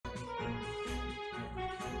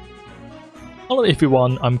Hello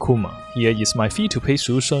everyone, I'm Kuma. Here is my F2P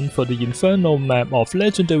solution for the Infernal map of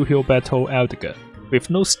Legendary Hero Battle Edelgard, with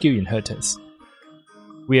no skill inheritance.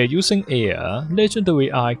 We are using Air, Legendary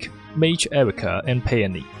Ike, Mage Eirika, and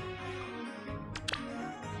Peony.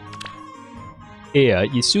 Air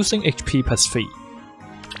is using HP plus 3.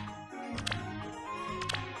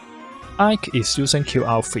 Ike is using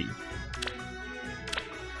QR 3.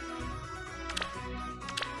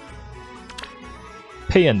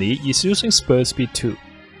 Peony is using Spur Spd 2.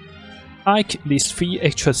 Ike needs 3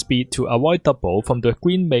 extra speed to avoid double from the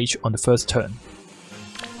green mage on the first turn.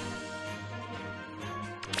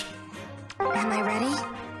 Am I ready?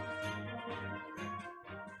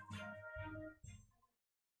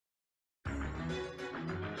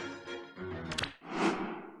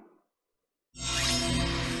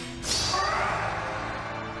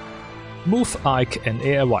 Move Ike and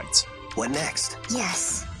Air right. What next?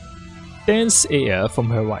 Yes. Dance Air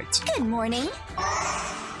from her right. Good morning.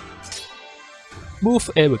 Move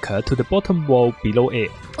Eirika to the bottom wall below Air.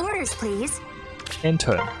 Orders, please. And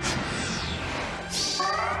turn.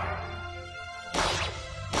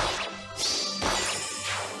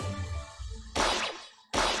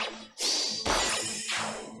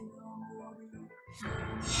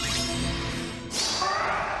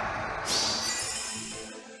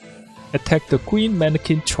 Attack the green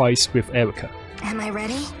mannequin twice with Eirika. Am I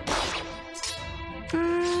ready?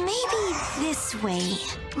 Maybe this way.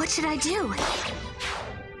 What should I do?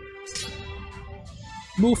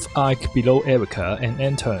 Move Ike below Eirika and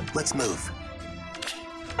end turn. Let's move.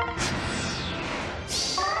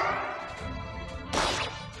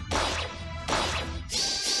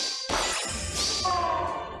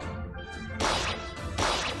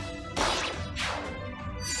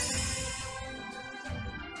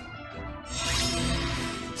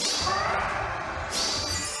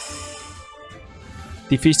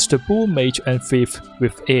 Defeats the Bull Mage and Thief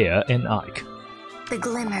with Air and Ike. The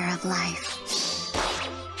glimmer of life.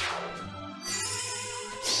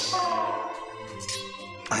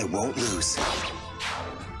 I won't lose.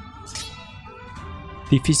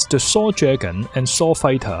 Defeats the Sword Dragon and Sword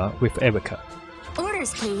Fighter with Eirika.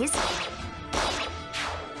 Orders, please.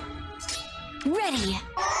 Ready.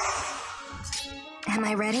 Am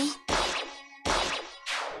I ready?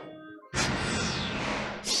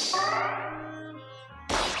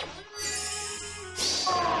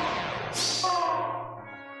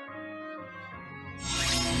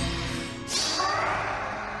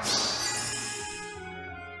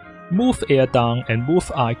 Move Air down and move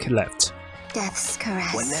Ike left. Death's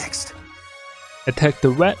caress. What next? Attack the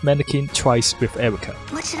red mannequin twice with Eirika.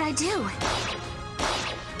 What should I do?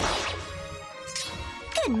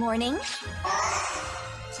 Good morning.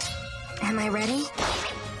 Am I ready?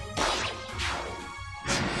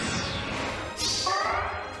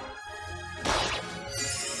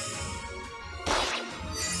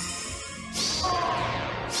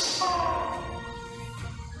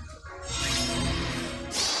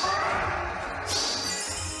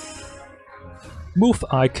 Move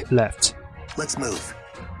Ike left. Let's move.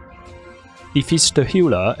 Defeats the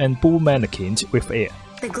healer and bull mannequin with Air.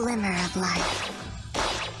 The glimmer of life.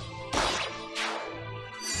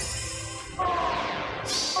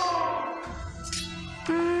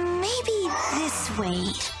 Maybe this way.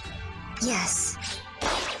 Yes.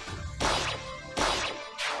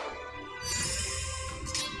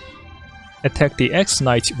 Attack the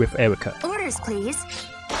X-Knight with Eirika. Orders, please.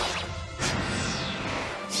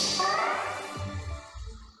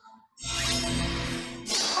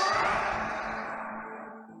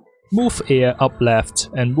 Move Air up left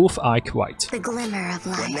and move Ike right. The glimmer of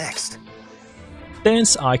life. What next?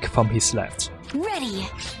 Dance Ike from his left. Ready.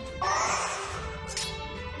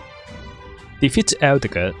 Defeat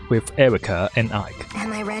Edelgard with Eirika and Ike.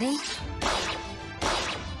 Am I ready?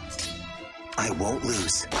 I won't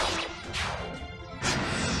lose.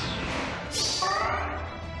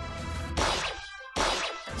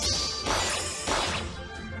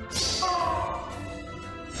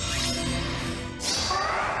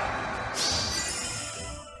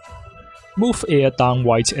 Move Air down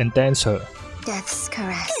right and dance her. Death's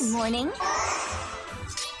caress. Good morning.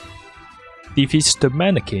 Defeats the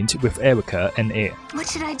mannequin with Eirika and Air. What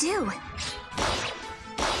should I do?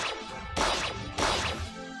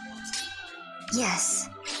 Yes.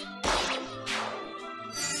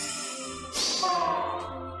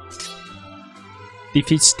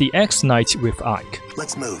 Defeats the X-Knight with Ike.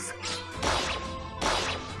 Let's move.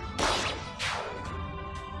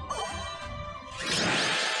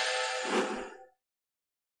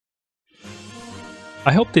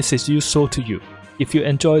 I hope this is useful to you. If you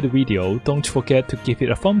enjoyed the video, don't forget to give it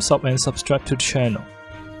a thumbs up and subscribe to the channel.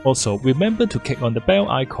 Also, remember to click on the bell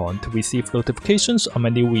icon to receive notifications on my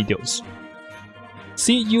new videos.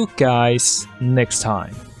 See you guys next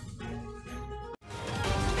time.